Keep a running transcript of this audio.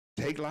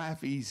Take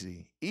life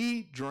easy.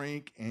 Eat,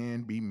 drink,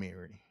 and be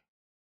merry.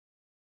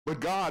 But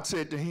God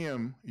said to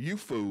him, you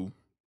fool,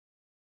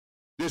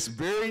 this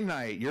very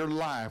night your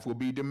life will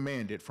be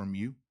demanded from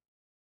you.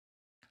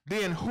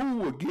 Then who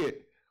will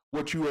get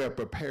what you have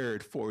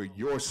prepared for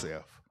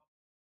yourself?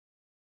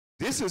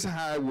 This is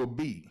how it will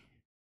be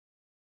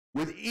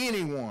with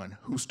anyone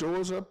who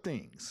stores up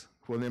things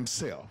for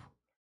themselves,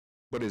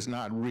 but is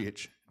not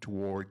rich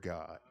toward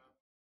God.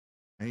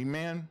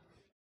 Amen.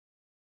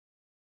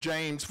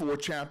 James 4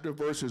 chapter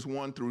verses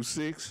 1 through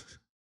 6.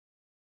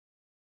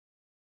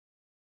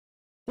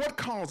 What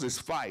causes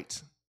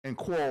fights and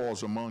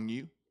quarrels among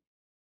you?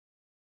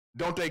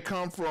 Don't they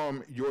come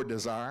from your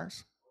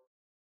desires?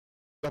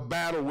 The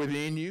battle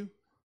within you?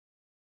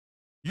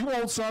 You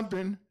want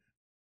something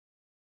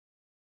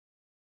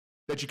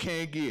that you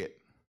can't get.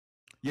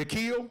 You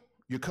kill,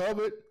 you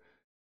covet,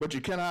 but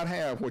you cannot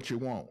have what you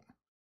want.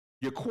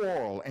 You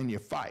quarrel and you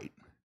fight.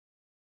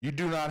 You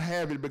do not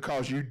have it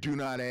because you do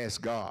not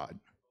ask God.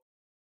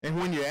 And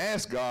when you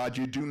ask God,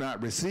 you do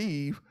not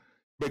receive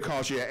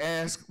because you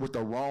ask with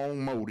the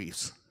wrong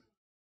motives,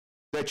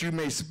 that you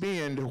may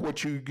spend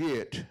what you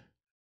get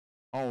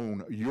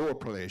on your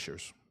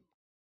pleasures.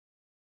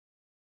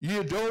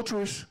 You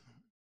adulterous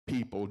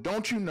people,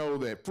 don't you know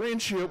that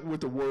friendship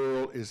with the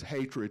world is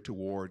hatred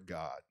toward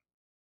God?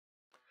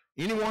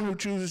 Anyone who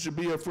chooses to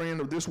be a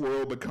friend of this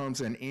world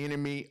becomes an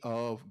enemy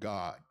of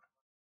God.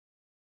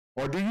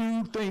 Or do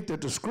you think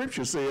that the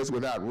scripture says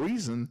without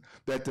reason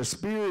that the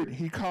spirit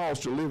he calls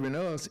to live in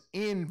us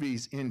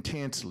envies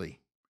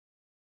intensely,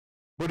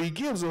 but he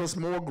gives us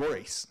more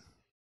grace?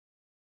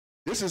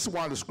 This is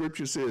why the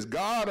scripture says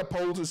God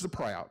opposes the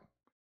proud,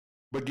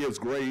 but gives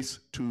grace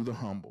to the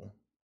humble.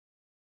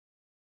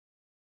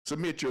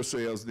 Submit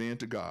yourselves then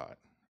to God.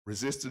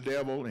 Resist the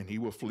devil and he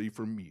will flee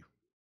from you.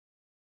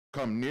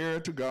 Come nearer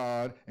to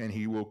God and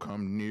he will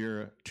come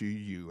nearer to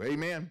you.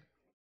 Amen.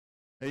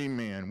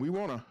 Amen. We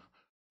want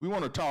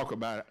to talk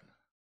about it.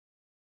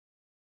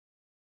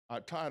 Our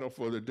title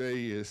for the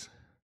day is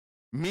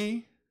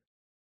Me,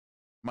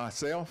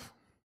 Myself,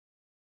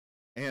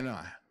 and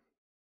I.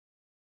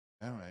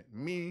 All right.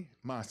 Me,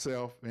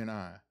 myself, and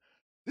I.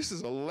 This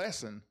is a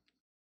lesson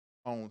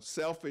on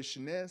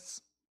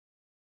selfishness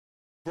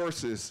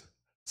versus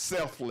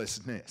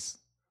selflessness.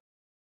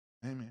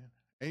 Amen.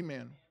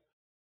 Amen.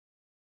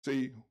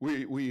 See,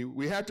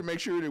 we have to make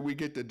sure that we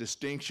get the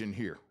distinction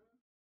here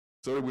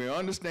so that we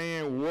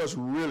understand what's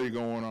really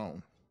going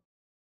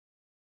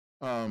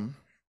on.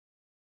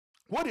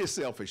 What is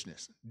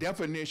selfishness?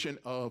 Definition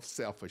of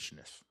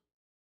selfishness.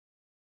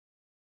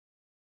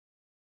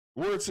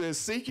 The word says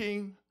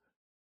seeking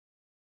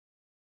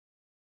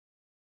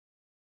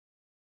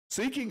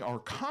or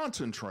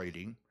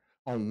concentrating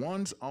on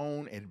one's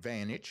own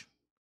advantage,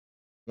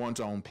 one's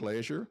own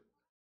pleasure,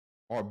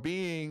 or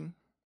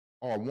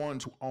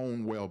one's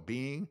own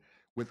well-being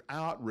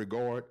without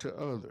regard to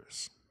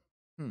others.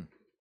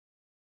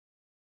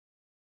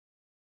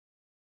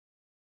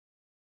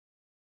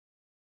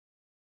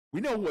 We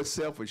know what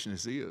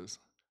selfishness is.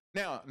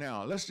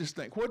 Now, let's just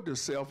think, what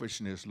does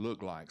selfishness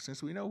look like?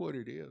 Since we know what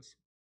it is,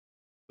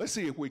 let's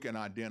see if we can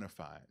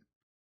identify it.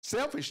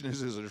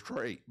 Selfishness is a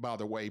trait, by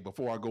the way,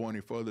 before I go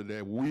any further,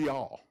 that we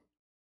all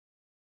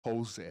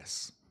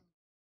possess.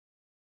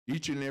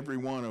 Each and every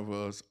one of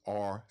us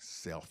are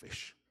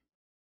selfish.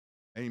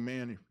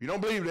 Amen. If you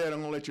don't believe that,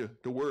 I'm going to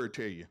let the word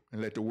tell you and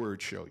let the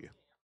word show you.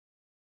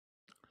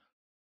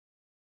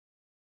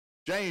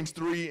 James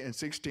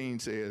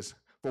 3:16 says,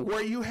 for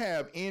where you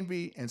have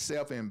envy and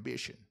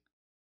self-ambition,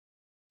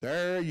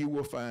 there you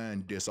will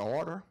find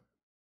disorder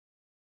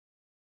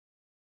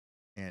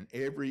and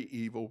every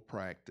evil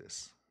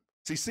practice.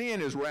 See,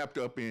 sin is wrapped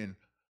up in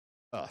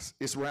us.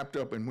 It's wrapped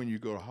up in, when you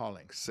go to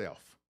Holling,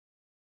 self.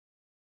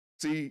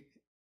 See,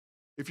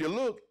 if you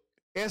look,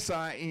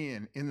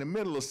 S-I-N, in the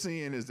middle of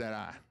sin is that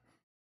I.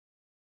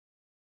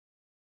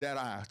 That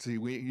I. See,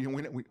 we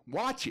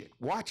watch it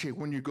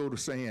when you go to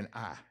saying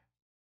I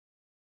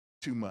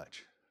too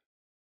much.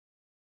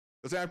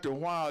 Because after a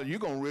while, you're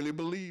going to really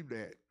believe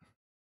that.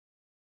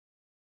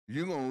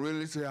 You're going to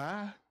really say,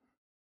 I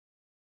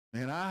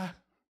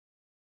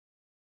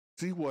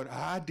see what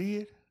I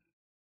did.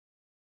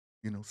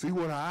 See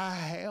what I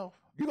have.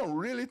 You're going to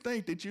really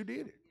think that you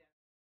did it.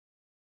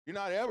 You're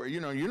not ever,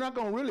 you're not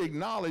going to really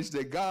acknowledge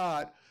that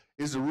God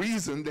is the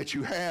reason that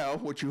you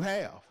have what you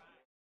have.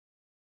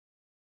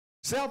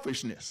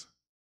 Selfishness.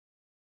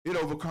 It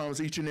overcomes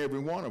each and every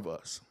one of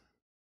us.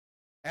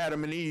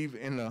 Adam and Eve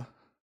in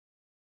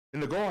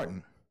the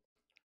garden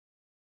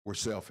were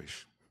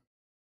selfish.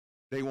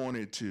 They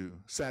wanted to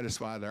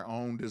satisfy their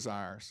own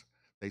desires.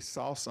 They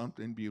saw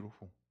something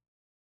beautiful,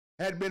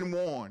 had been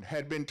warned,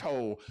 had been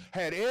told,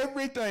 had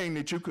everything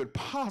that you could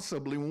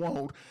possibly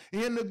want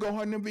in the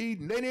Garden of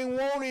Eden. They didn't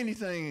want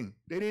anything.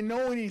 They didn't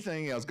know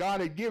anything else. God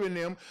had given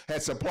them,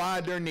 had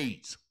supplied their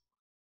needs.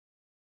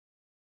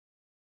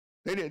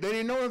 They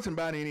didn't know nothing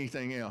about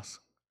anything else.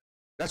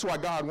 That's why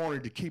God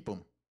wanted to keep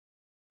them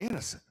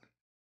innocent.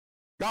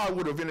 God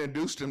would have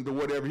introduced him to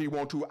whatever he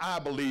wanted to. I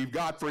believe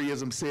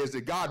Godfreyism says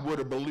that God would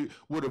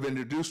have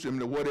introduced him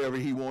to whatever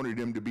he wanted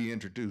him to be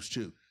introduced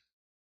to.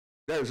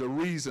 There's a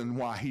reason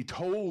why he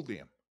told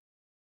them,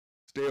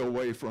 stay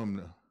away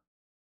from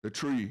the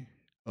tree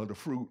of the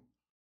fruit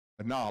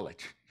of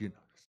knowledge.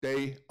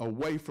 Stay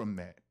away from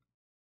that.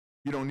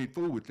 You don't need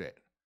food with that.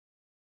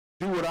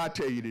 Do what I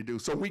tell you to do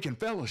so we can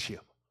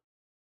fellowship,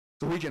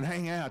 so we can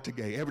hang out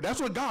together. That's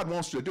what God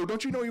wants to do.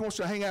 Don't you know he wants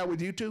to hang out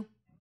with you too?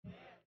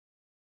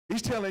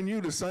 He's telling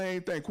you the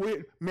same thing.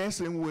 Quit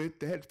messing with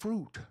that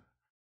fruit.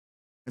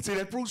 And see,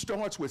 that fruit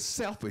starts with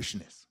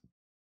selfishness.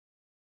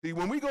 See,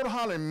 when we go to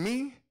hollering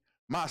me,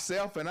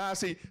 myself, and I,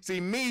 see,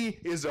 me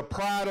is the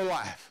pride of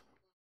life.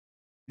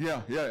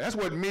 Yeah, that's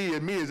what me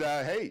is. Me is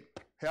hey,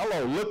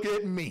 hello, look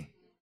at me.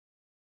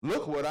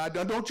 Look what I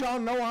done. Don't y'all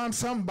know I'm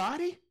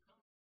somebody?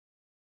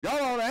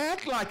 Y'all ought to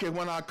act like it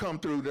when I come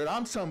through that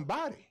I'm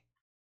somebody.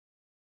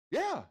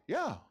 Yeah.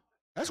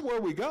 That's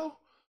where we go.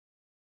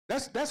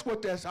 That's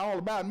what that's all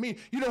about. Me.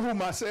 You know who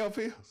myself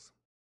is?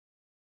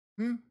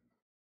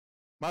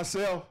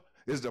 Myself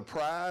is the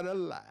pride of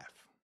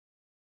life.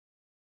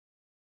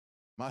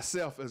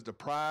 Myself is the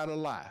pride of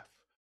life.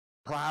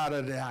 Pride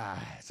of the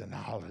eyes and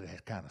all of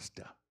that kind of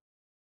stuff.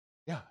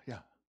 Yeah.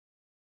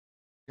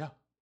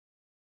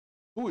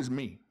 Who is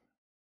me?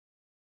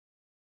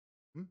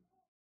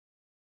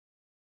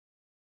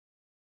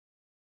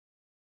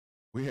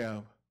 We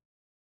have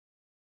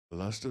the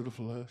lust of the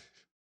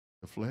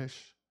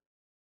flesh,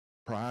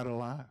 pride of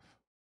life,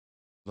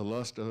 the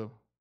lust of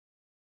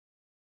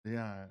the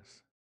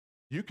eyes.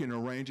 You can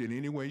arrange it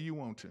any way you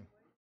want to.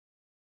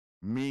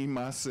 Me,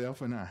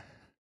 myself, and I.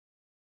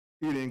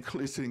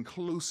 It's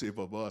inclusive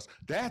of us.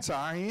 That's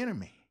our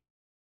enemy.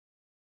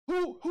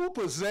 Who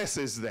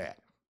possesses that?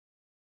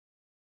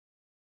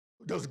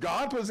 Does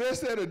God possess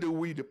that, or do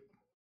we?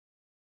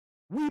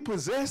 We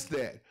possess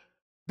that.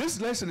 This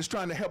lesson is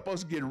trying to help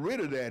us get rid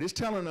of that. It's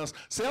telling us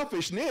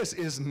selfishness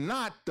is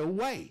not the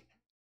way.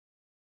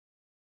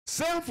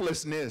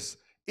 Selflessness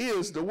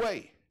is the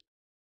way.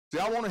 See,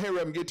 I want to hurry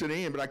up and get to the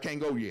end, but I can't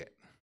go yet.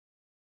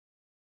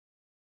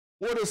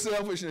 What does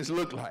selfishness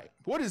look like?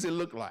 What does it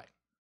look like?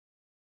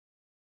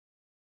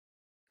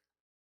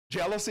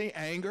 Jealousy,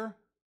 anger,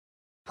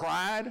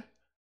 pride,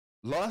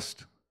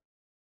 lust.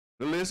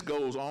 The list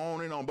goes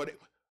on and on. But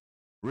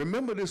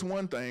remember this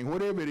one thing,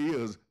 whatever it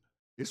is,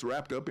 it's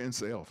wrapped up in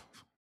self.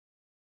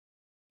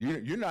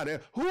 You're not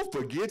there. Who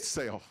forgets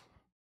self?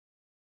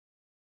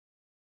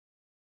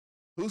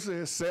 Who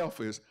says self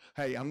is,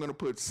 hey, I'm going to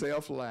put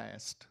self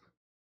last.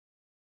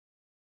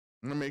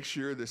 I'm going to make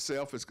sure that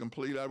self is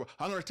complete. I'm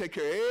going to take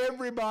care of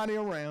everybody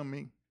around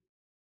me.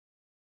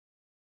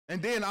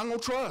 And then I'm going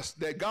to trust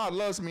that God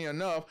loves me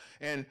enough,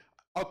 and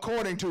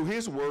according to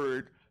his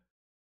word,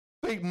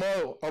 think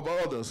more of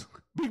others.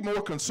 Be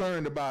more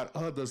concerned about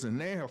others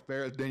and their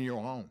affairs than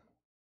your own.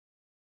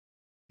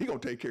 He's going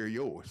to take care of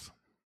yours.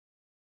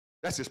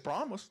 That's his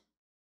promise.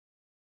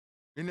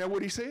 Isn't that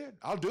what he said?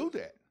 I'll do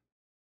that.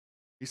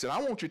 He said, I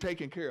want you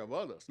taking care of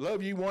others.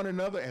 Love ye one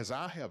another as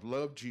I have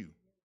loved you.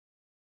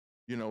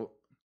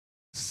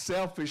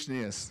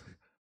 Selfishness,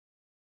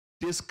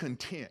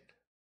 discontent.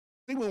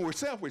 See, when we're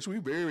selfish,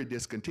 we're very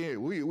discontent.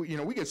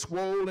 We get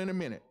swole in a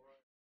minute.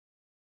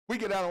 We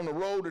get out on the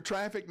road to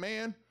traffic,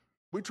 man.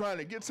 We're trying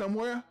to get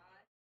somewhere,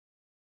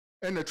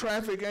 and the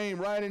traffic ain't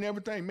right and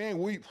everything.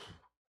 Man,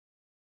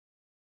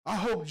 I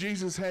hope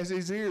Jesus has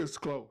his ears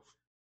closed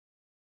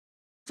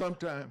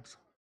sometimes,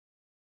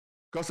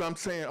 because I'm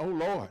saying, oh,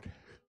 Lord,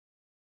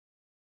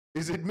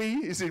 is it me?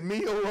 Is it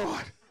me, oh,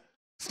 Lord?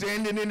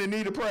 Standing in the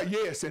need of prayer?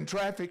 Yes, in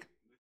traffic.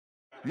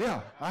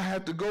 Yeah, I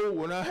have to go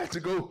when I have to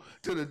go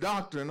to the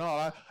doctor and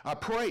all. I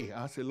pray.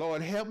 I say,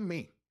 Lord, help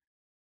me.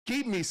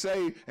 Keep me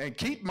safe and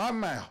keep my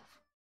mouth.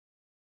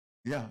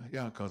 Yeah,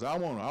 because I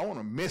want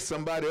to mess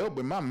somebody up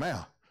with my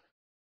mouth.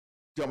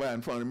 Jump out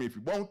in front of me if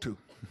you want to.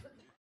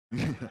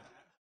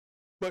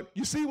 But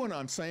you see what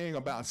I'm saying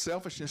about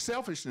selfishness?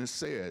 Selfishness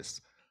says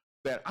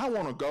that I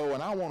want to go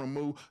and I want to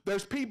move.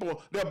 There's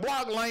people that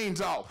block lanes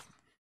off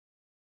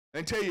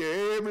and tell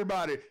you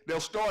everybody,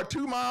 they'll start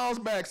 2 miles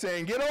back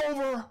saying, get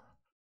over,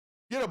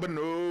 get up, and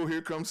no,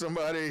 here comes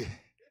somebody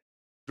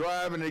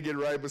driving to get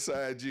right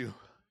beside you.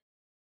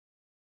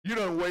 You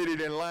done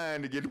waited in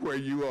line to get where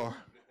you are.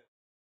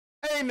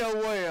 Ain't no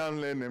way I'm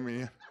letting them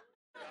in.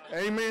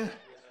 Amen.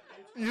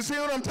 You see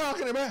what I'm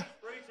talking about?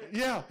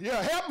 Yeah.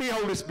 Help me,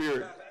 Holy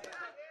Spirit.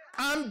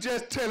 I'm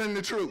just telling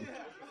the truth.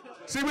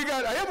 See, all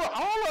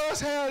of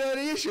us have that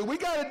issue. We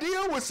got to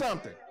deal with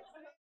something.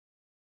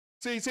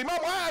 See, my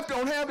wife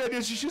don't have that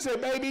issue. She said,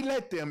 baby,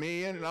 let them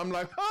in. And I'm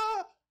like,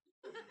 huh?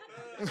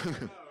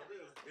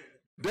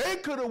 They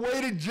could have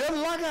waited just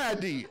like I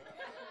did.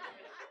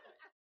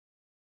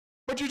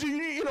 But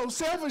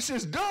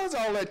selfishness does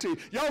all that to you.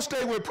 Y'all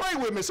pray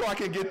with me so I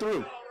can get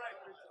through.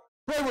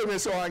 Pray with me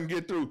so I can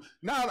get through.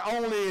 Not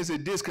only is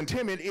it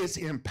discontentment, it's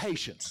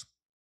impatience.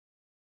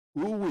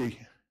 Ooh-wee.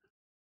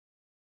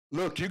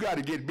 Look, you got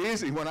to get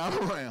busy when I'm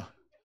around.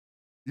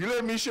 You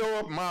let me show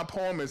up, my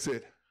appointment's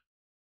at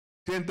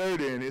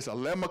 10:30 and it's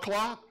 11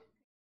 o'clock.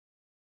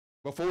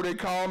 Before they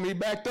called me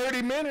back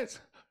 30 minutes.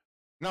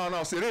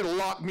 No, see, they'd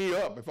lock me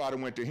up if I'd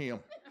have went to him.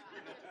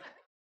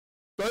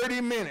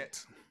 30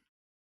 minutes.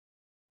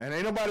 And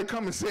ain't nobody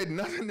come and said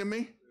nothing to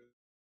me.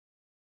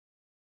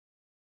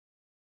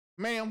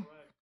 Ma'am,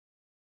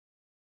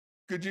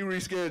 could you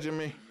reschedule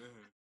me?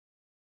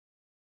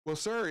 Well,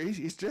 sir,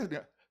 it's just,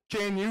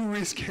 can you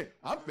reschedule?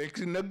 I'm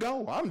fixing to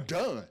go. I'm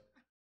done.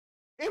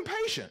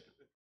 Impatient.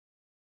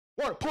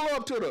 What? Pull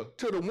up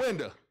to the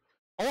window,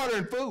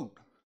 ordering food.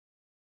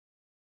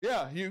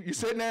 Yeah, you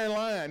sitting there in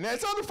line. Now,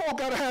 some other folk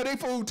got to have their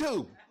food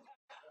too.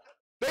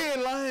 They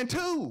in line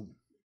too.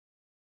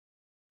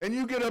 And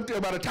you get up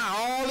there by the time,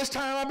 all this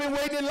time I've been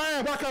waiting in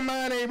line, why come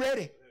mine ain't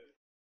ready?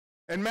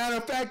 And matter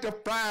of fact, the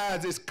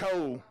fries is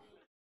cold.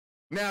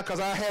 Now, because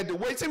I had to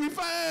wait. See, we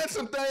find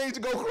some things to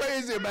go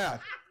crazy about.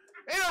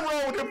 Ain't nothing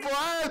wrong with them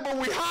fries, but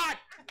we hot.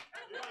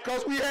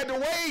 Because we had to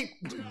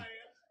wait.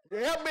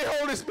 Help me,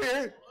 Holy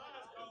Spirit.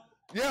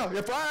 Yeah,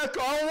 the fries,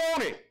 I don't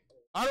want it.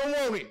 I don't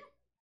want it.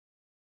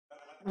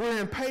 We're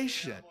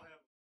impatient.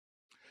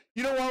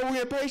 You know why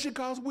we're impatient?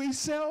 Because we're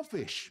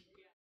selfish.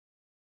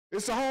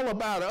 It's all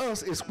about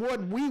us. It's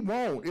what we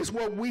want. It's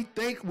what we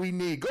think we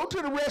need. Go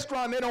to the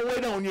restaurant, they don't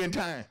wait on you in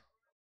time.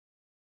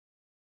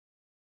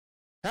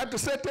 Have to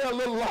sit there a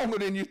little longer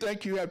than you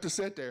think you have to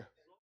sit there.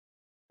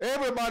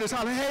 Everybody's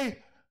hollering, hey,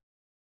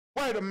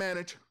 wait a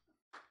manager.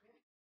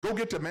 Go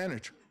get the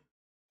manager.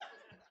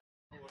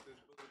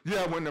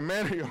 Yeah, when the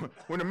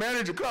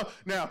manager comes.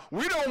 Now,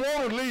 we don't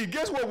want to leave.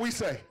 Guess what we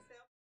say?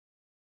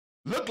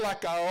 Look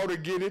like I ought to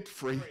get it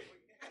free.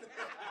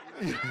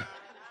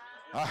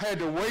 I had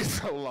to wait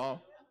so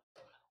long.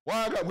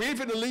 Why? We ain't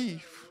finna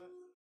leave.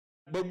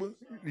 But we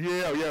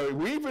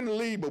ain't finna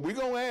leave, but we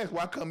gonna ask,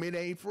 why come it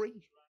ain't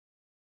free?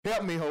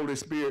 Help me, Holy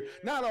Spirit.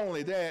 Not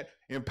only that,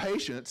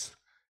 impatience,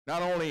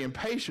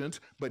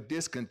 but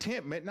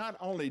discontentment. Not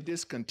only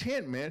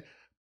discontentment,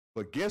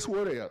 but guess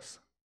what else?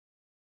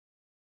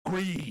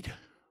 Greed.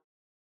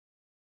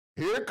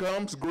 Here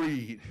comes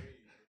greed.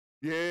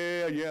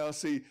 Yeah,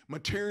 see,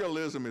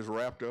 materialism is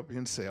wrapped up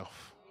in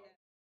self.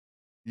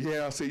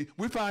 Yeah, see,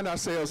 we find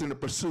ourselves in the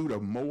pursuit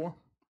of more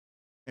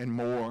and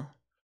more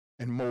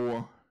and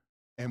more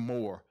and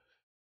more.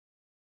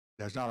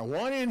 There's not a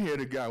one in here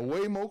that got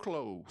way more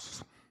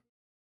clothes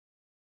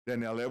than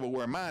they'll ever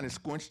wear. Mine is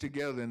squinched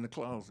together in the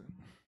closet.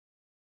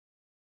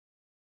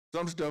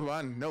 Some stuff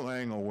I know I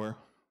ain't gonna wear.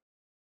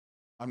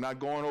 I'm not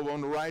going over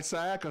on the right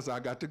side because I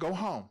got to go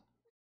home.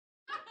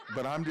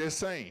 But I'm just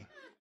saying,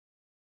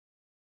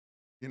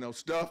 you know,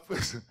 stuff,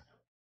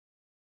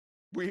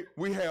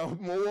 we have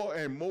more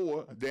and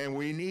more than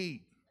we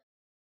need.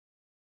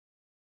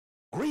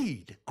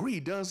 Greed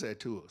does that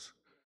to us.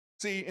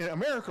 See, in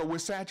America, we're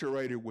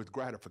saturated with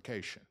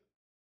gratification.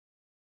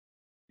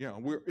 You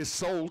know, it's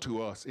sold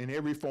to us in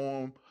every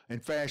form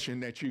and fashion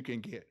that you can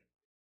get.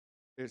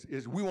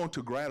 We want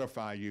to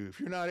gratify you. If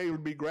you're not able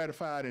to be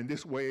gratified in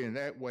this way and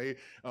that way,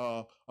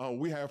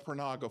 we have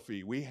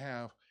pornography. We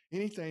have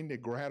anything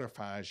that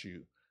gratifies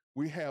you.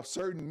 We have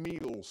certain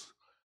meals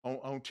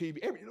on TV.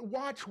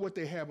 Watch what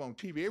they have on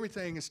TV.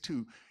 Everything is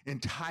to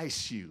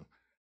entice you,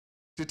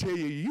 to tell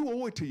you, you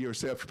owe it to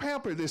yourself.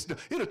 Pamper this.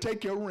 It'll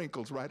take your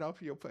wrinkles right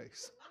off your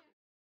face.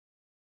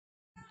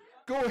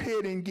 Go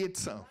ahead and get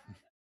some.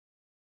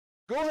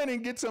 Go ahead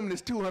and get some of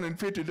this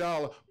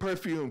 $250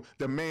 perfume.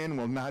 The man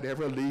will not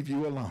ever leave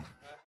you alone.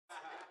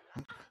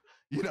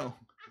 You know.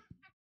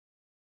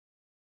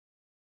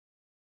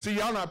 See,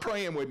 y'all not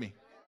praying with me.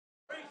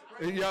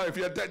 Y'all,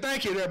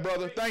 thank you there,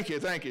 brother. Thank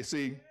you.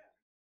 See,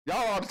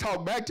 y'all ought to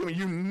talk back to me.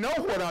 You know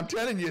what I'm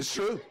telling you is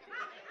true.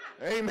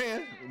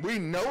 Amen. We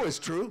know it's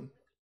true.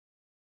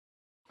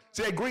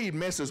 See, greed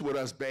messes with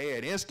us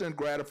bad. Instant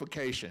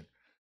gratification.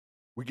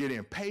 We get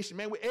impatient.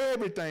 Man,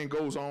 everything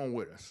goes on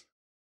with us.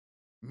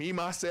 Me,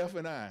 myself,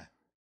 and I.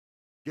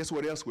 Guess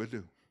what else we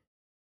do?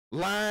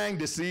 Lying,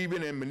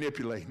 deceiving, and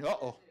manipulating.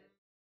 Uh-oh.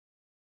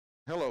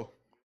 Hello.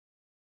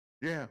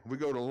 Yeah, we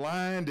go to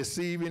lying,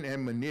 deceiving,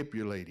 and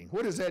manipulating.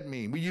 What does that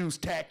mean? We use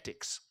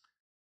tactics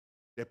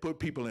that put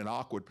people in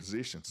awkward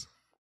positions.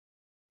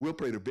 We'll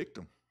play the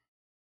victim.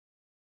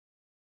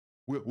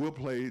 We'll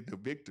play the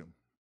victim.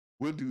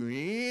 We'll do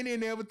any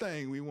and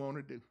everything we want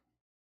to do.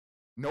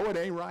 No, it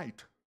ain't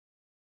right.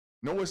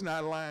 No, it's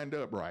not lined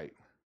up right.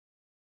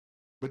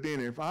 But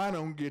then if I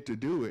don't get to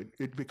do it,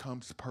 it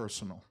becomes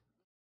personal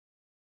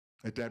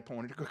at that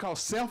point. Because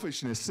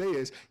selfishness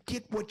says,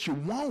 get what you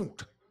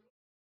want.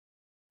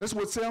 That's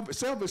what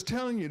self is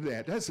telling you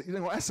that.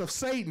 That's of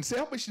Satan.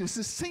 Selfishness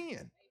is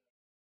sin.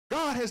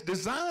 God has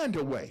designed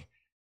a way.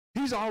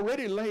 He's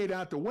already laid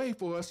out the way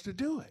for us to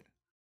do it.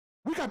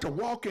 We got to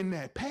walk in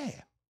that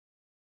path.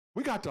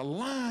 We got to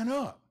line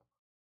up.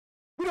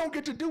 We don't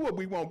get to do what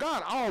we want.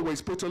 God always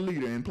puts a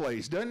leader in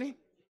place, doesn't he?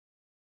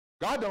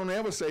 God don't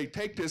ever say,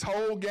 take this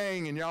whole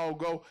gang and y'all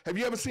go. Have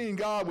you ever seen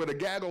God with a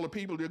gaggle of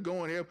people that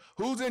go in here?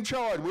 Who's in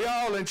charge? We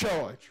all in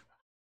charge.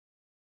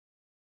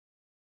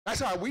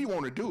 That's how we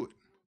want to do it.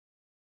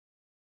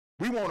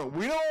 We don't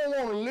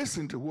want to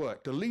listen to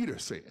what the leader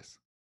says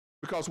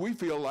because we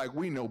feel like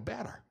we know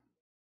better.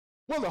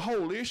 Well, the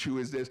whole issue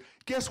is this.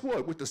 Guess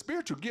what? With the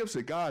spiritual gifts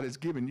that God has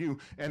given you,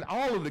 and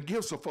all of the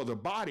gifts are for the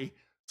body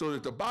so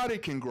that the body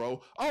can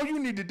grow, all you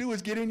need to do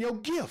is get in your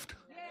gift.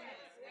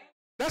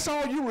 That's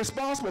all you're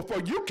responsible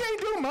for. You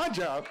can't do my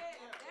job.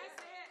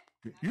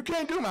 You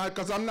can't do my,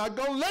 because I'm not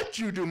going to let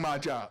you do my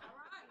job.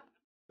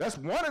 That's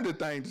one of the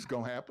things that's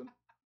going to happen.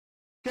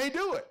 Can't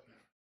do it.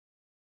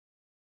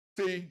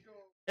 See,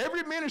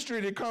 every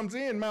ministry that comes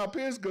in Mount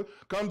Pisgah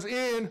comes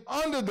in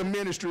under the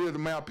ministry of the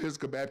Mount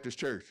Pisgah Baptist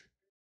Church.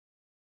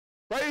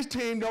 Praise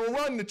team don't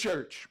run the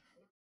church.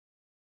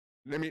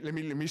 Let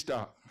me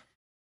stop.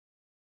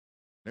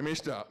 Let me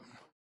stop.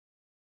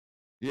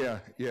 Yeah,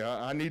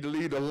 I need to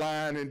leave the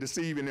lying and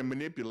deceiving and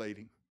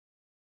manipulating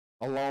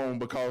alone,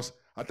 because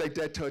I think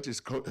that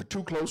touches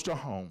too close to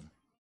home.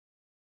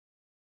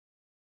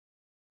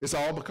 It's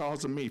all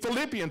because of me.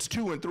 Philippians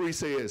 2:3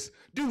 says,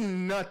 do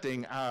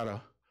nothing out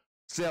of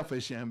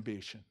selfish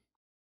ambition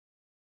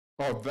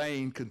or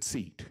vain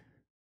conceit.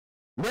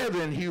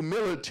 Rather, in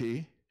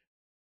humility,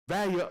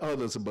 value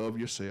others above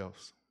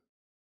yourselves.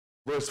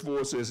 Verse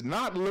 4 says,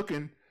 not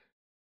looking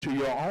to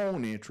your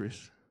own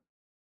interests,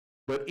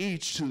 but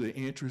each to the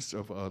interests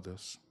of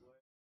others.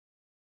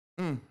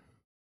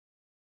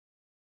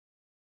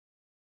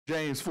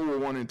 James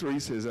 4:1-3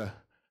 says,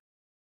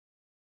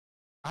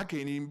 I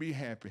can't even be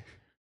happy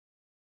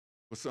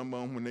for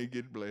someone when they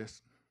get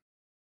blessed,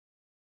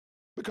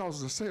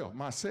 because of self.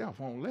 Myself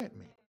won't let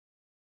me.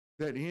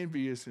 That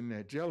envious and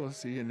that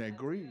jealousy and that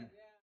greed.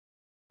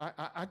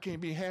 I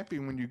can't be happy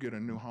when you get a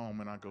new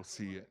home and I go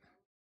see it.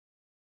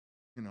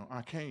 You know,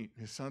 I can't.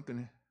 It's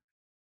something.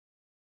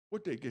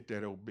 What they get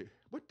that old big?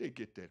 What they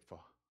get that for?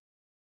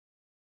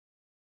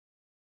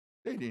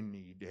 They didn't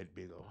need that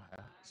big old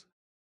house.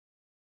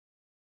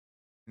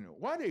 You know,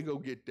 why they go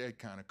get that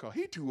kind of car?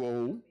 He too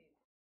old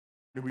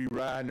to be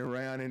riding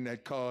around in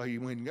that car he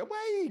went and got.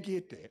 Why he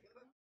get that?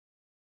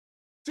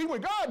 See, when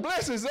God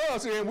blesses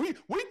us, and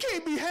we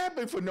can't be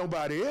happy for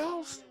nobody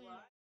else.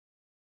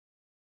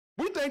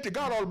 We think that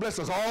God ought to bless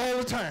us all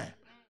the time.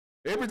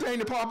 Everything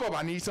that pop up,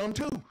 I need some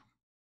too.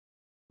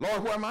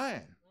 Lord, where am I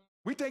at?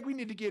 We think we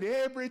need to get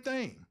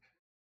everything.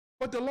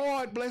 But the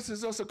Lord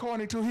blesses us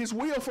according to his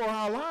will for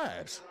our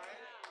lives.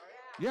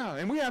 Yeah,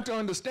 and we have to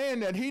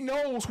understand that he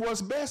knows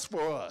what's best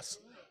for us.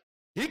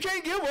 He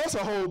can't give us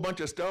a whole bunch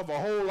of stuff, a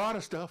whole lot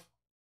of stuff.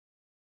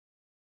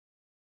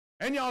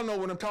 And y'all know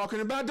what I'm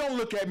talking about. Don't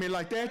look at me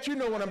like that. You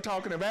know what I'm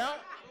talking about.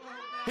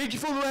 He can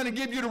fool around and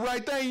give you the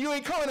right thing. You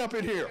ain't coming up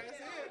in here.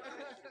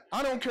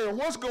 I don't care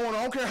what's going on.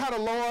 I don't care how the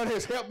Lord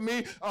has helped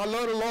me. I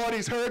love the Lord.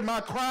 He's heard my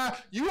cry.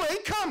 You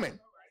ain't coming.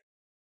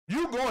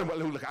 You going, well,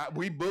 look,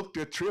 we booked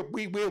a trip.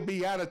 We will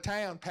be out of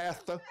town,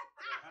 Pastor.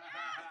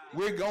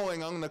 We're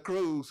going on the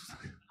cruise.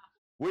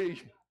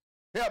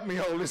 Help me,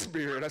 Holy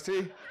Spirit. I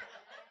see,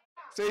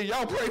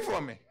 y'all pray for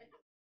me.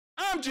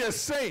 I'm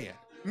just saying,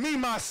 me,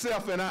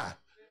 myself, and I,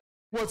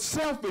 what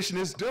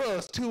selfishness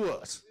does to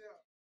us.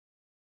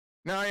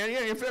 Now,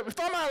 if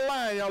I'm out of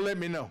line, y'all let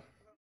me know.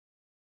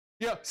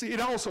 Yeah, see, it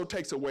also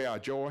takes away our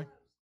joy.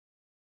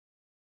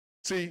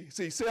 See,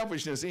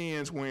 selfishness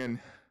ends when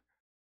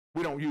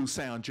we don't use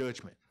sound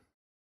judgment.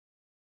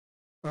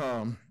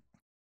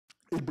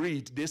 It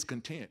breeds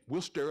discontent.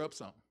 We'll stir up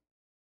something.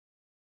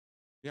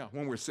 Yeah,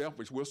 when we're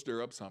selfish, we'll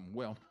stir up something.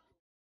 Well,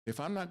 if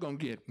I'm not going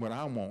to get what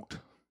I want,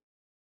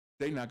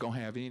 they're not going to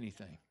have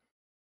anything.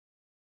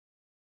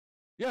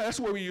 Yeah, that's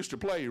where we used to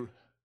play.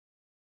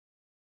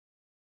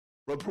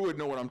 Brother Pruitt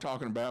know what I'm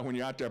talking about when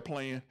you're out there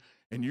playing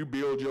and you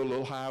build your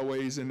little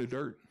highways in the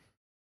dirt.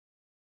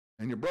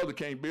 And your brother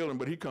can't build them,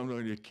 but he comes over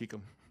and you kick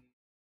them.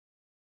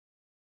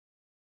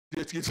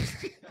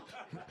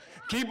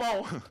 Keep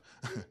on.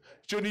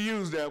 Shouldn't have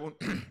used that one.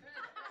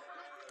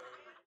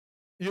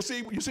 You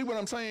see what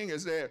I'm saying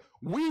is that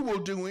we will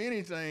do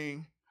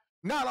anything.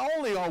 Not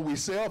only are we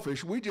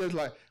selfish, we just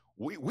like,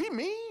 we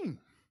mean.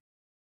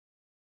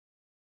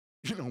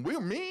 You know, we're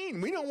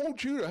mean. We don't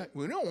want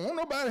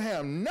nobody to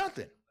have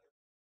nothing.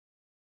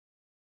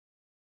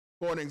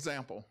 For an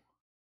example,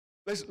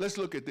 let's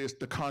look at this,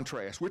 the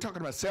contrast. We're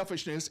talking about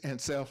selfishness and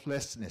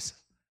selflessness.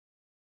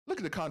 Look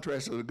at the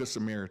contrast of the Good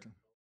Samaritan.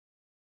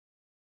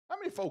 How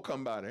many folk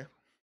come by there?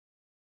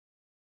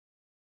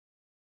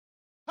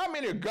 How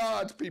many of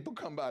God's people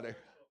come by there?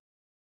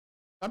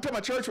 I'm talking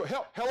about church.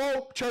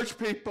 Hello, church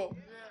people.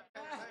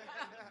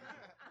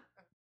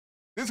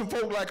 There's some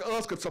folk like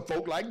us, because some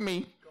folk like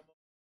me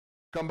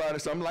come by there.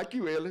 Some like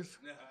you, Ellis.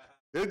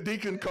 This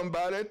deacon come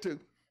by there too.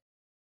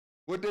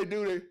 What they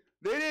do,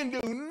 they didn't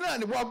do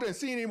nothing. They walked there and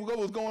seen what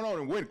was going on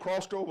and went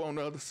crossed over on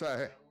the other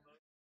side.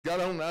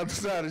 Got on the other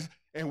side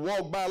and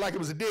walked by like it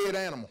was a dead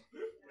animal.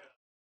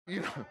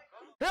 You know,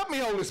 help me,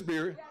 Holy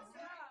Spirit.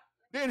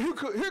 Then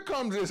here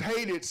comes this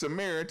hated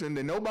Samaritan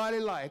that nobody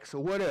likes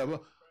or whatever.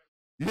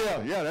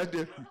 Yeah, that's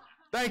it.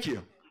 Thank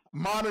you.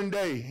 Modern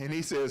day. And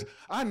he says,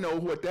 I know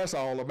what that's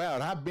all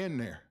about. I've been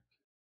there.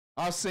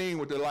 I've seen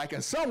what they're like.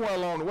 And somewhere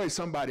along the way,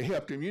 somebody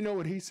helped him. You know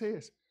what he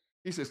says?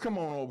 He says, come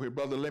on over here,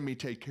 brother. Let me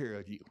take care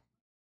of you.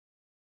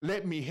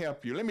 Let me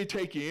help you. Let me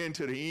take you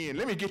into the inn.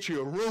 Let me get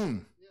you a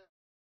room.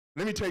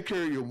 Let me take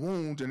care of your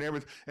wounds and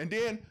everything. And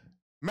then,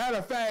 matter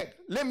of fact,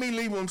 let me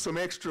leave them some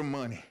extra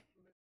money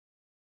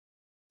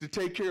to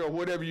take care of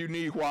whatever you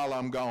need while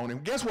I'm gone.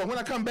 And guess what? When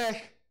I come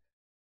back,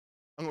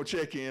 I'm going to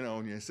check in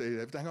on you and say,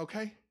 everything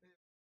okay?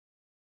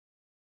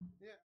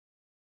 Yeah.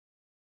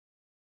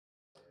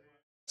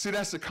 See,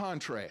 that's the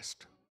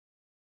contrast.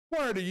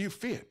 Where do you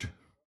fit?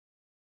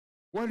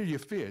 Where do you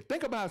fit?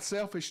 Think about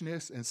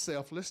selfishness and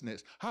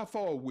selflessness. How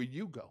far will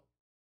you go?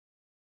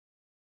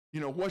 You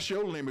know, what's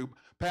your limit?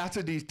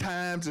 Pastor, these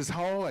times is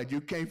hard.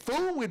 You can't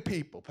fool with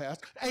people,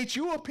 Pastor. Ain't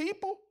you a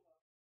people?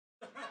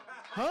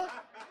 Huh?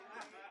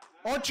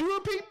 Aren't you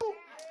a people?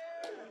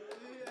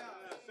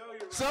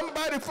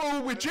 Somebody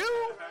fool with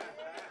you?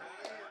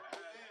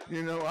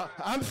 You know,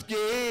 I'm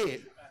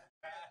scared.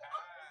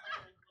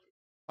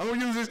 I'm going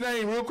to use his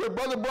name real quick.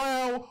 Brother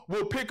Brown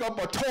will pick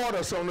up a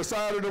tortoise on the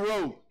side of the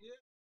road.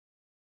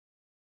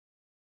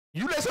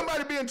 You let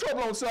somebody be in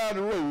trouble on the side of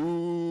the road.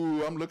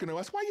 Ooh, I'm looking at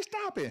us. Why are you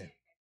stopping?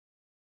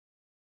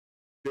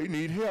 They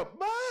need help.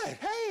 But,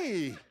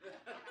 hey.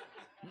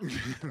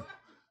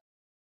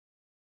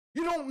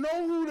 You don't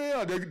know who they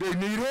are. They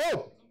need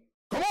help.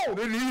 Come on,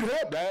 they need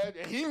help, Dad.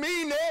 He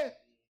mean that.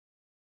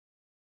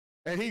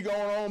 And he going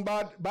on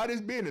about his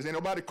business. Ain't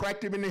nobody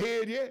cracked him in the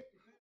head yet.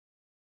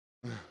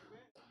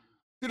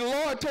 Did the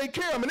Lord take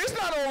care of him? And it's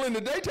not only in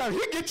the daytime.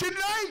 He'll get you at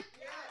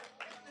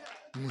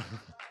night.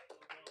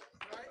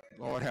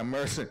 Lord have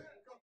mercy.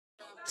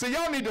 See,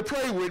 y'all need to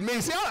pray with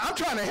me. See, I'm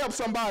trying to help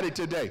somebody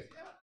today.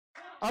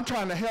 I'm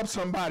trying to help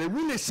somebody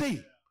really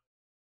see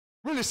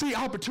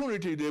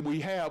opportunity that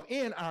we have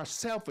in our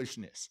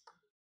selfishness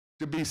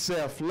to be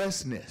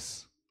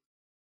selflessness.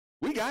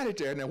 We got it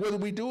there now, whether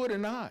we do it or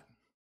not.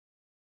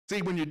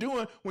 See, when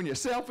you're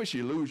selfish,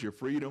 you lose your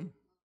freedom.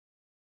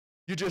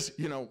 You just,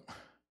 you know,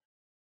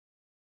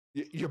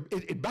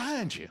 it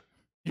binds you.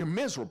 You're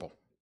miserable.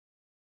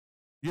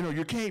 You know,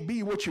 you can't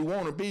be what you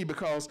want to be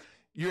because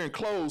you're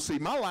enclosed. See,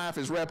 my life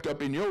is wrapped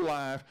up in your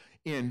life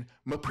in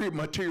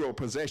material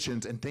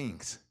possessions and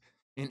things.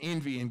 In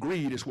envy and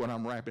greed is what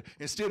I'm wrapping,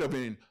 instead of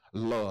in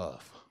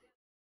love.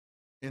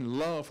 In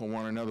love for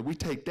one another, we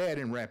take that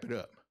and wrap it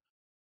up.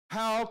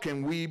 How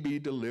can we be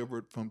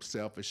delivered from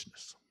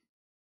selfishness?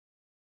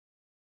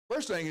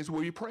 First thing is,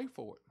 will you pray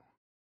for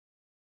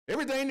it?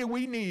 Everything that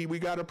we need, we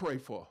got to pray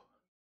for.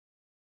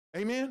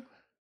 Amen?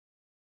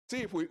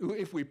 See,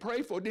 if we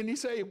pray for it, didn't he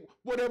say,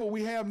 whatever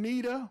we have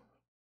need of?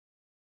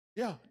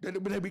 Yeah,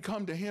 that we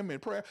come to him in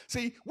prayer.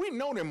 See, we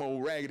know them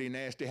old raggedy,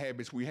 nasty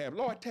habits we have.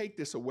 Lord, take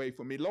this away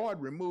from me.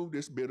 Lord, remove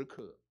this bitter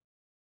cup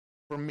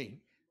from me.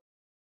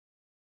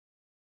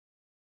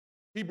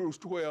 Hebrews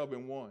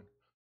 12:1.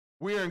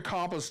 We are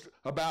encompassed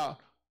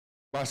about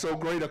by so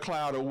great a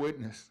cloud of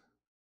witness.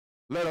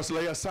 Let us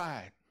lay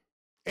aside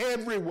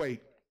every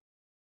weight.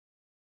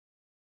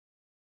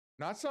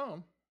 Not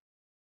some.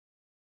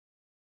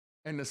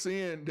 And the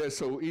sin that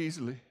so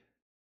easily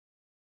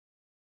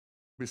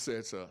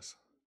besets us.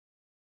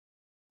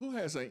 Who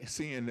has a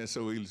sin that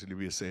so easily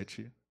besets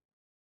you?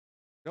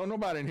 Don't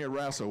nobody in here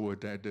wrestle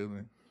with that,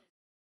 do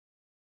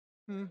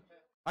they?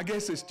 I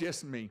guess it's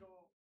just me.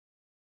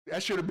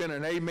 That should have been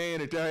an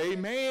amen at that.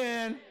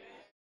 Amen.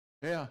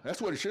 Yeah,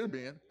 that's what it should have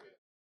been.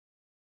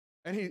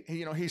 And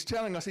he's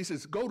telling us, he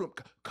says,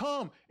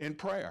 come in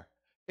prayer.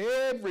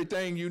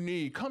 Everything you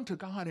need, come to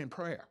God in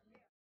prayer.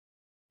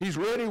 He's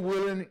ready,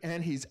 willing,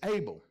 and he's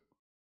able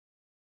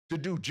to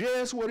do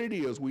just what it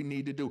is we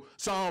need to do.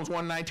 Psalms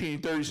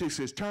 119:36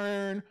 says,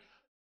 turn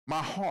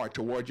my heart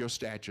toward your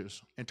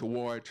statutes and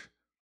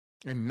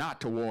not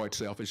toward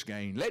selfish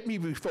gain. Let me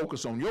be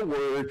focused on your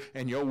word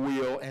and your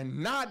will and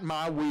not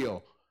my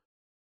will.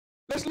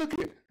 Let's look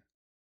at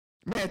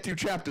Matthew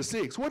chapter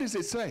 6. What does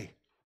it say?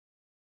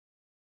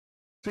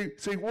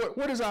 See,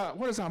 what does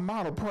our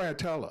model prayer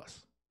tell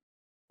us?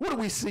 What do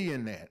we see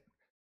in that?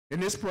 In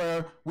this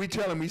prayer, we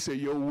tell him, we say,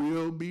 your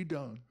will be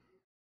done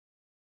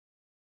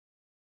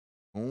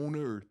on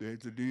earth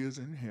as it is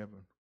in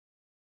heaven.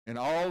 And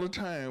all the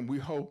time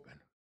we're hoping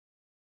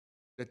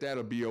that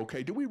that'll be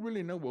okay. Do we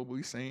really know what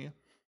we're saying?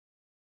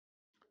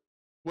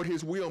 What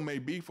his will may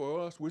be for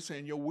us, we're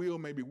saying your will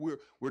may be,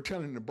 we're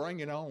telling him to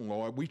bring it on,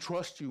 Lord. We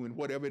trust you in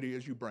whatever it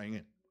is you bring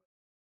in.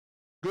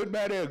 Good,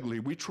 bad,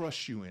 ugly, we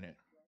trust you in it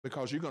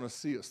because you're going to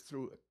see us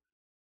through it.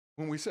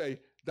 When we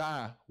say,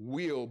 thy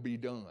will be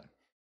done.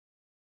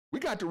 We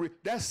got to,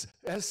 that's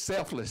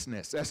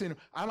selflessness.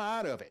 I'm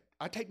out of it.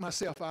 I take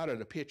myself out of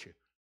the picture.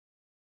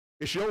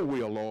 It's your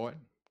will, Lord,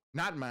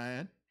 not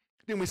mine.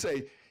 Then we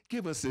say,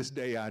 give us this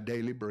day our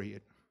daily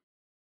bread.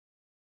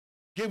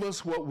 Give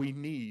us what we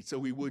need so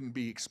we wouldn't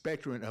be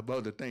expectant of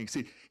other things.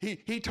 See,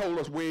 he told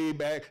us way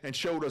back and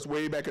showed us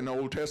way back in the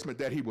Old Testament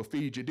that he will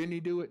feed you. Didn't he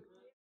do it?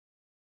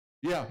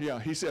 Yeah.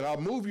 He said,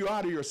 I'll move you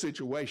out of your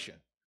situation.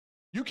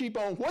 You keep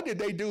on. What did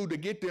they do to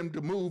get them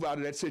to move out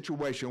of that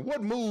situation?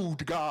 What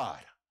moved God?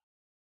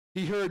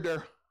 He heard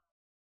their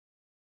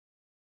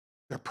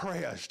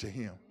prayers to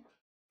him.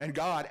 And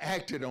God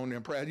acted on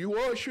their prayers.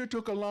 It sure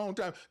took a long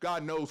time.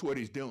 God knows what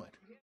he's doing.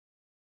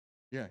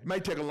 Yeah, it may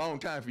take a long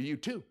time for you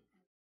too.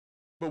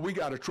 But we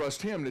got to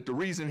trust him that the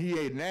reason he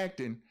ain't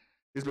acting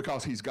It's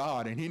because he's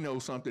God and he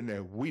knows something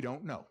that we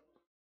don't know.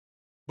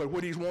 But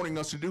what he's wanting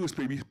us to do is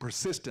be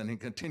persistent and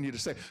continue to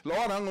say,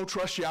 Lord, I'm going to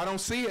trust you. I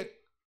don't see it.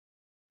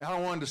 I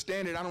don't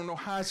understand it. I don't know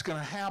how it's going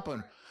to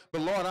happen.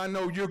 But Lord, I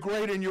know you're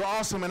great and you're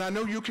awesome and I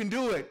know you can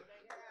do it.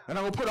 And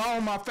I'm going to put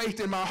all my faith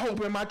and my hope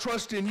and my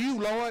trust in you,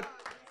 Lord.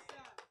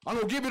 I'm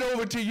going to give it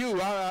over to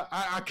you.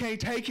 I can't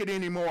take it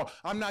anymore.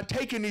 I'm not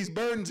taking these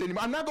burdens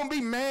anymore. I'm not going to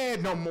be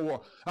mad no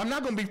more. I'm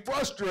not going to be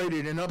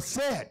frustrated and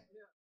upset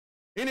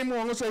anymore.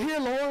 I'm going to say, here,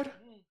 Lord.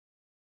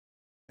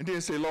 And then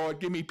say, Lord,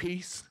 give me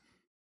peace.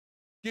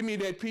 Give me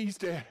that peace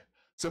that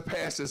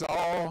surpasses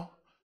all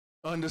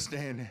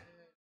understanding.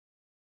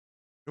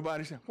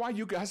 Nobody said, why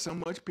you got so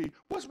much peace?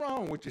 What's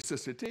wrong with you,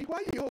 Sister T?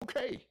 Why you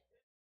okay?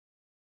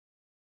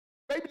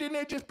 Baby, didn't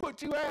they just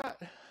put you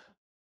out?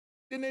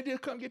 Didn't they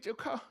just come get your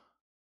car?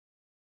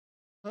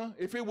 Huh?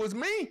 If it was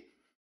me,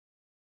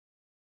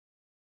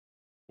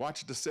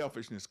 watch the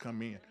selfishness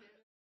come in.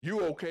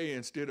 You okay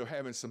instead of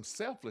having some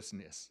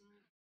selflessness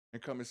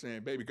and coming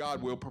saying, baby,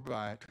 God will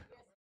provide.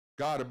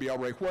 God will be all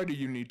right. Where do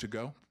you need to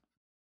go?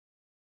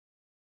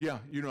 Yeah,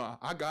 you know,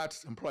 I got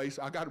some place.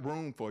 I got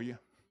room for you.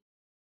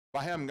 If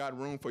I haven't got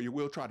room for you,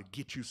 we'll try to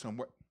get you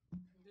somewhere.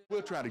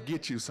 We'll try to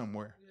get you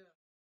somewhere.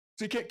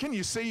 See, can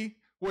you see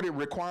what it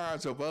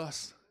requires of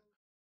us?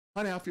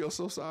 Honey, I feel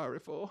so sorry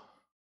for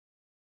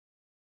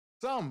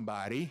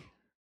somebody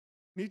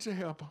needs a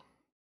helper.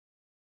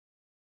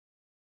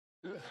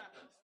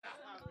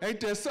 Ain't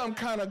there some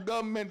kind of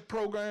government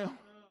program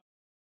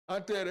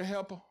out there to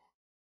help her?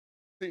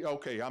 See,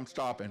 okay, I'm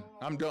stopping.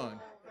 I'm done.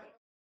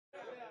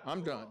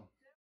 I'm done.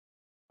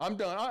 I'm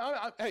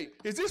done. Hey,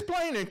 is this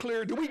plain and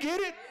clear? Do we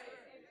get it?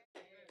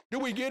 Do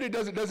we get it?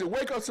 Does it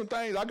wake up some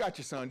things? I got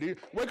you, son. Do you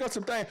wake up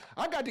some things?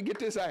 I got to get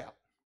this out.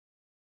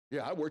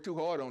 Yeah, I worked too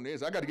hard on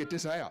this. I got to get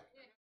this out.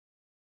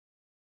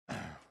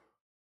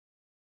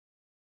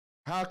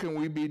 How can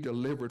we be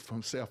delivered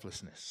from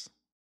selflessness?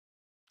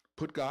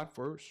 Put God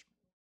first.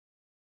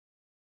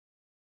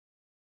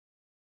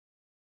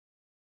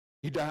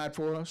 He died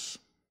for us.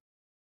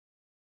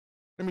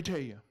 Let me tell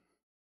you,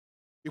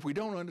 if we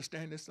don't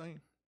understand this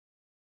thing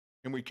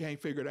and we can't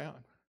figure it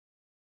out,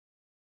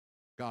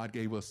 God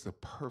gave us the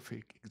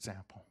perfect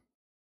example.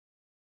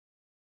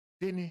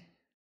 Didn't he?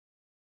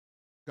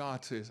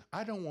 God says,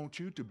 I don't want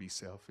you to be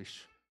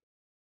selfish.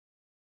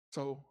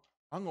 So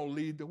I'm going to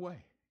lead the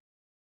way.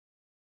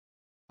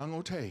 I'm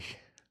going to take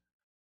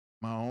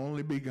my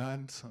only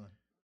begotten son,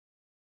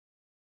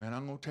 and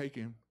I'm going to take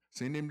him,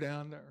 send him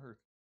down to earth,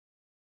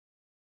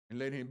 and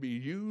let him be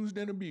used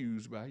and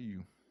abused by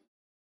you.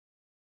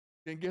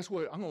 Then guess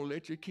what? I'm going to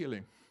let you kill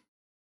him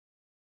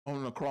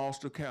on the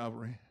cross of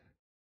Calvary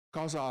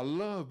because I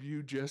love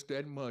you just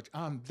that much.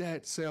 I'm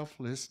that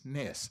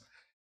selflessness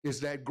is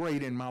that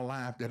great in my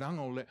life that I'm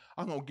going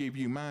to give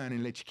you mine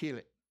and let you kill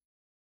it.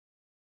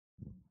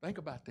 Think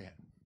about that.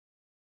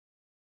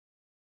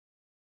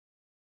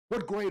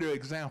 What greater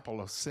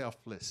example of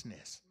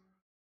selflessness?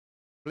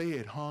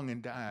 Bled, hung,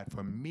 and died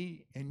for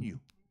me and you.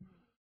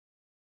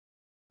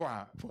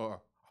 For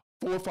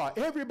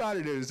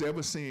everybody that has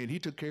ever sinned, he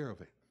took care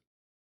of it.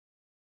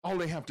 All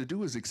they have to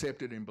do is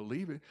accept it and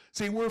believe it.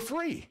 See, we're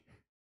free.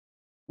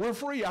 We're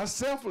free. Our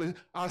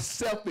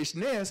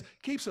selfishness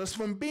keeps us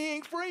from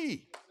being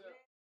free.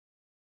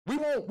 We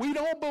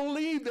don't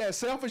believe that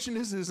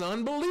selfishness is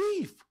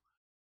unbelief.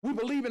 We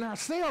believe in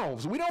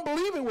ourselves. We don't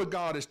believe in what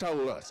God has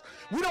told us.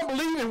 We don't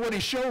believe in what he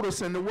showed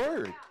us in the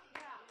word.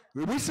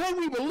 We say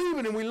we believe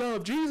in and we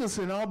love Jesus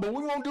and all, but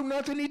we won't do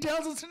nothing he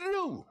tells us to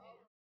do.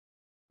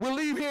 We'll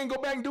leave here and go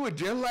back and do it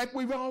just like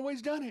we've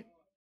always done it.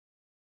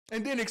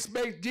 And then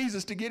expect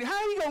Jesus to get it. How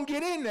are you going to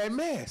get in that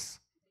mess?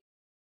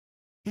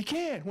 He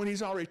can't when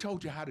he's already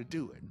told you how to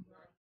do it.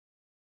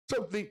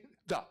 So the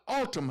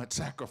ultimate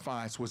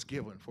sacrifice was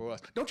given for us.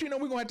 Don't you know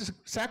we're going to have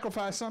to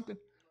sacrifice something?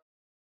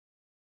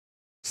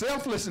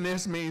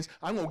 Selflessness means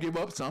I'm going to give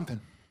up something.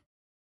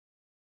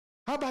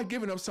 How about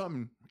giving up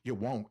something you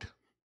won't?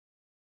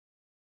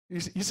 You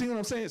see what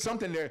I'm saying?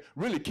 Something that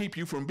really keep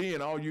you from being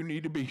all you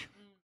need to be.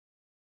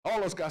 All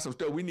of us got some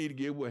stuff we need to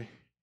give away.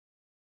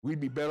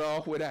 We'd be better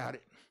off without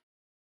it.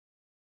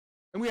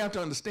 And we have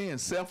to understand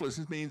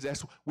selflessness means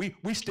that's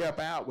we step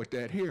out with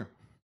that here.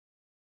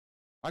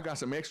 I got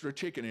some extra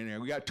chicken in there.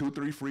 We got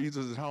 2-3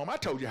 freezers at home. I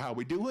told you how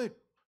we do it.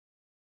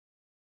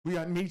 We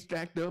got meat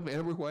stacked up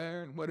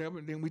everywhere and whatever.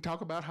 And then we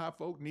talk about how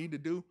folk need to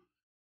do.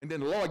 And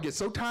then the Lord gets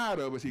so tired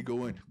of us, he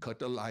go and cut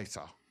the lights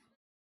off.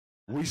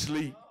 We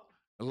sleep.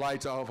 The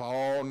lights off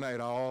all night,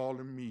 all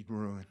the meat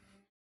ruined.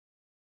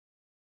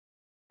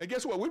 And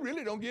guess what? We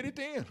really don't get it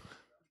then.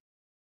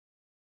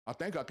 I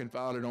think I can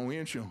file it on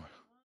insurance.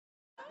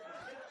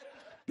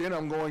 Then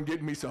I'm going to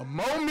get me some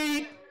more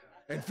meat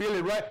and feel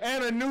it right,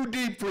 and a new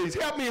deep freeze.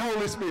 Help me,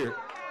 Holy Spirit.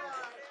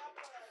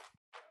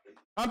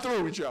 I'm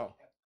through with y'all.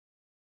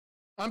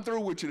 I'm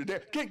through with you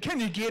today. Can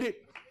you get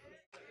it?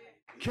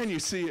 Can you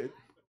see it?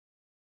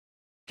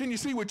 Can you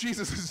see what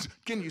Jesus is?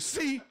 Can you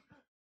see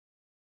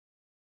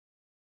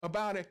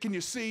about it? Can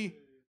you see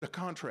the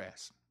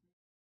contrast?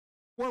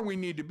 where we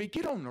need to be.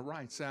 Get on the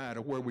right side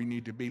of where we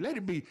need to be. Let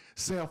it be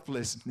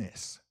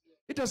selflessness.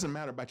 It doesn't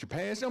matter about your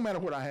past. It don't matter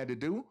what I had to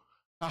do,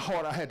 how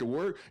hard I had to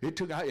work. It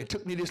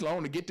took me this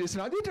long to get this.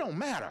 It don't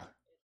matter.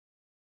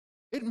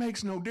 It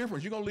makes no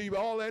difference. You're going to leave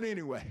all that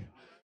anyway.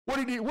 What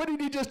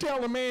did he just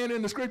tell the man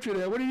in the scripture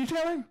there? What did he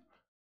tell him?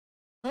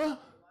 Huh?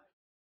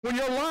 When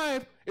your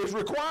life is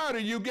required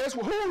of you, guess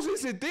what? Whose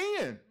is it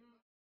then?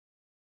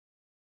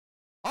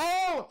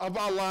 All of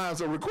our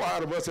lives are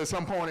required of us at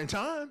some point in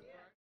time.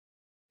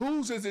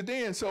 Whose is it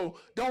then? So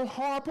don't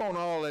harp on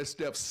all that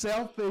stuff.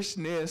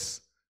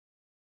 Selfishness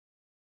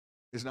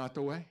is not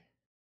the way.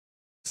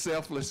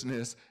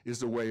 Selflessness is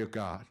the way of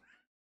God.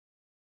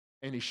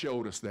 And he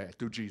showed us that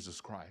through Jesus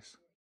Christ,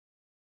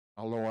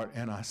 our Lord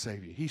and our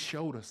Savior. He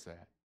showed us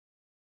that.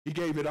 He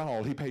gave it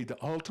all. He paid the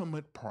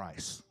ultimate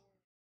price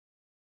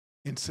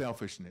in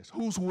selfishness.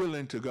 Who's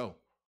willing to go?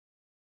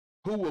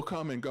 Who will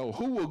come and go?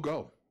 Who will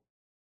go?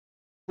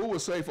 Who will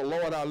say, for the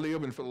Lord I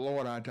live and for the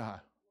Lord I die?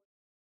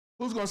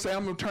 Who's going to say,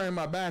 I'm going to turn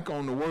my back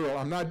on the world.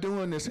 I'm not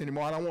doing this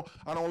anymore.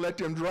 I don't let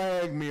them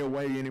drag me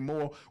away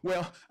anymore.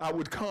 Well, I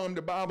would come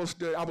to Bible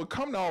study. I would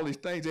come to all these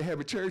things they have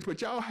at church,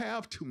 but y'all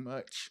have too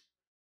much.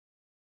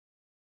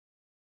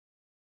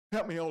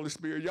 Help me, Holy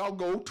Spirit. Y'all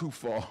go too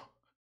far.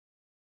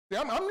 See,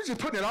 I'm just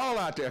putting it all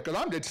out there because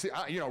I'm just,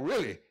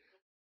 really,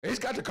 it's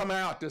got to come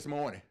out this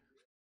morning.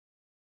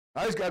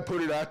 I just got to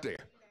put it out there.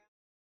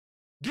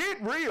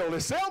 Get real.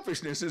 The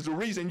selfishness is the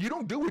reason you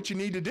don't do what you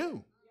need to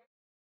do.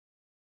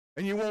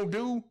 And you won't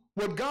do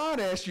what God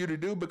asked you to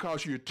do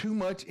because you're too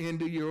much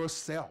into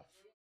yourself.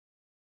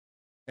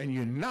 And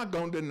you're not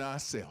going to deny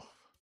self.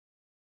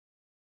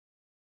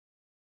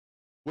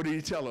 What did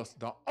he tell us?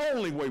 The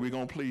only way we're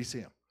going to please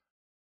him.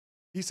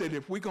 He said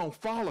if we're going to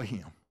follow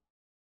him,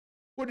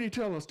 what did he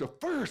tell us? The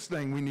first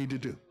thing we need to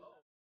do.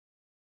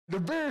 The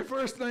very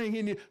first thing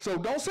he needs. So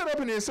don't sit up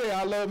in there and say,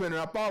 I love him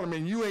and I follow him,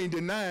 and you ain't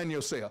denying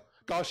yourself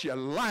because you're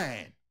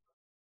lying.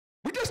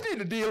 We just need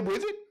to deal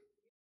with it.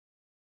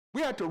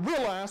 We have to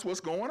realize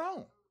what's going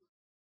on.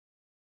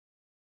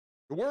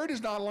 The word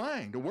is not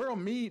lying. The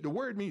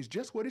word means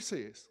just what it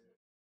says.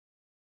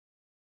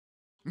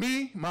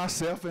 Me,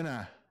 myself, and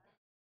I.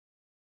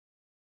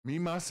 Me,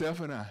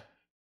 myself, and I.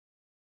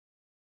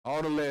 I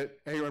ought to let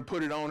Aaron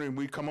put it on and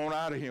we come on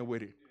out of here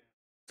with it.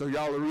 So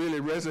y'all will really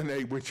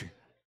resonate with you.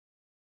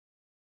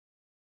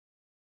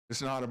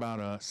 It's not about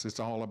us.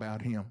 It's all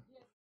about him.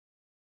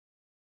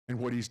 And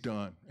what he's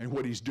done and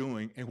what he's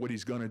doing and what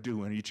he's going to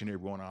do in each and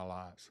every one of our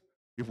lives.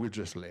 If we'll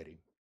just let him.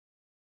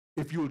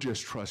 If you'll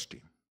just trust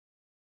him.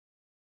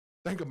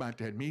 Think about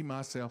that. Me,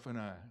 myself, and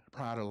I.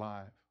 Pride of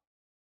life.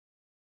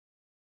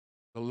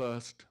 The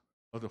lust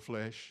of the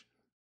flesh.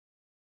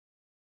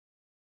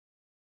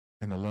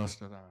 And the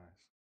lust of the eyes.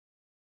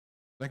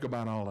 Think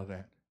about all of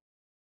that.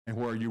 And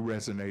where you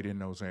resonate in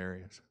those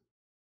areas.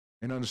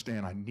 And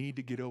understand, I need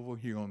to get over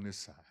here on this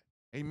side.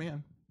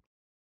 Amen.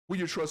 Will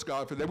you trust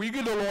God for that? Will you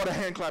give the Lord a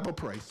hand clap of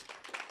praise?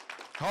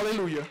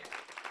 Hallelujah.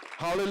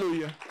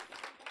 Hallelujah.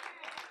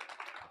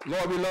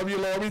 Lord, we love you.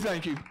 Lord, we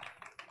thank you.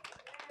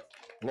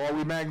 Lord,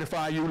 we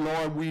magnify you.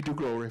 Lord, we do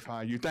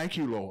glorify you. Thank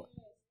you, Lord.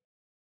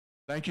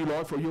 Thank you,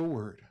 Lord, for your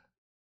word.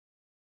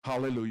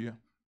 Hallelujah.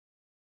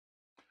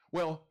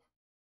 Well,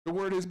 the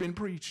word has been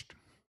preached.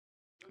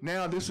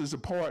 Now this is the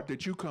part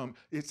that you come.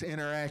 It's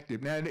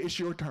interactive. Now it's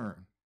your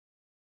turn.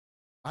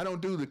 I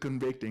don't do the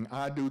convicting.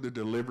 I do the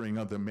delivering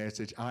of the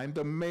message. I'm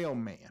the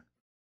mailman.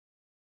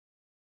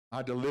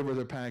 I deliver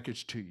the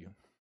package to you.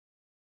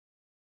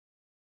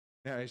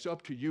 Now, it's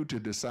up to you to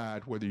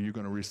decide whether you're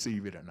going to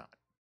receive it or not.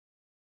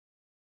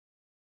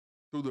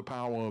 Through the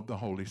power of the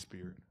Holy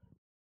Spirit.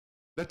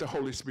 Let the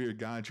Holy Spirit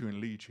guide you and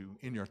lead you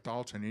in your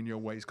thoughts and in your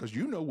ways, because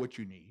you know what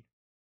you need.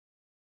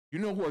 You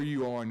know where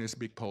you are in this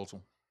big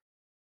puzzle.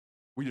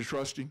 Will you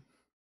trust him?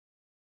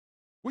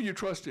 Will you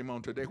trust him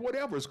on today?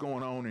 Whatever's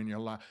going on in your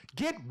life,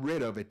 get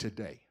rid of it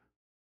today.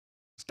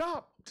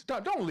 Stop.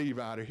 Don't leave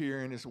out of here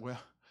and it's, well,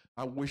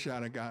 I wish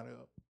I'd have got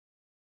up.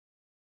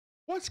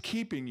 What's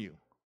keeping you?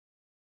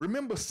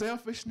 Remember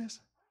selfishness?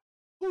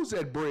 Who's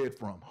that bred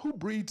from? Who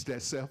breeds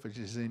that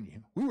selfishness in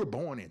you? We were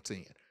born in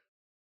sin.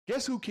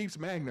 Guess who keeps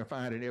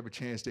magnifying it every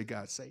chance they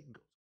got? Satan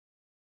goes.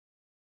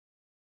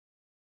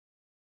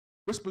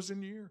 Whispers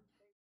in the ear.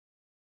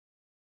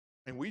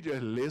 And we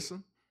just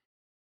listen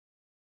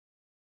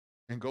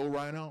and go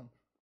right on.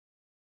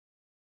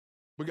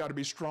 We got to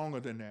be stronger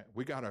than that.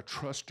 We got to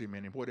trust him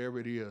in whatever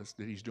it is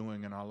that he's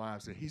doing in our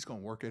lives, that he's going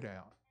to work it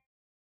out.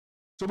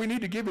 So we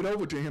need to give it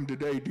over to him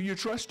today. Do you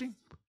trust him?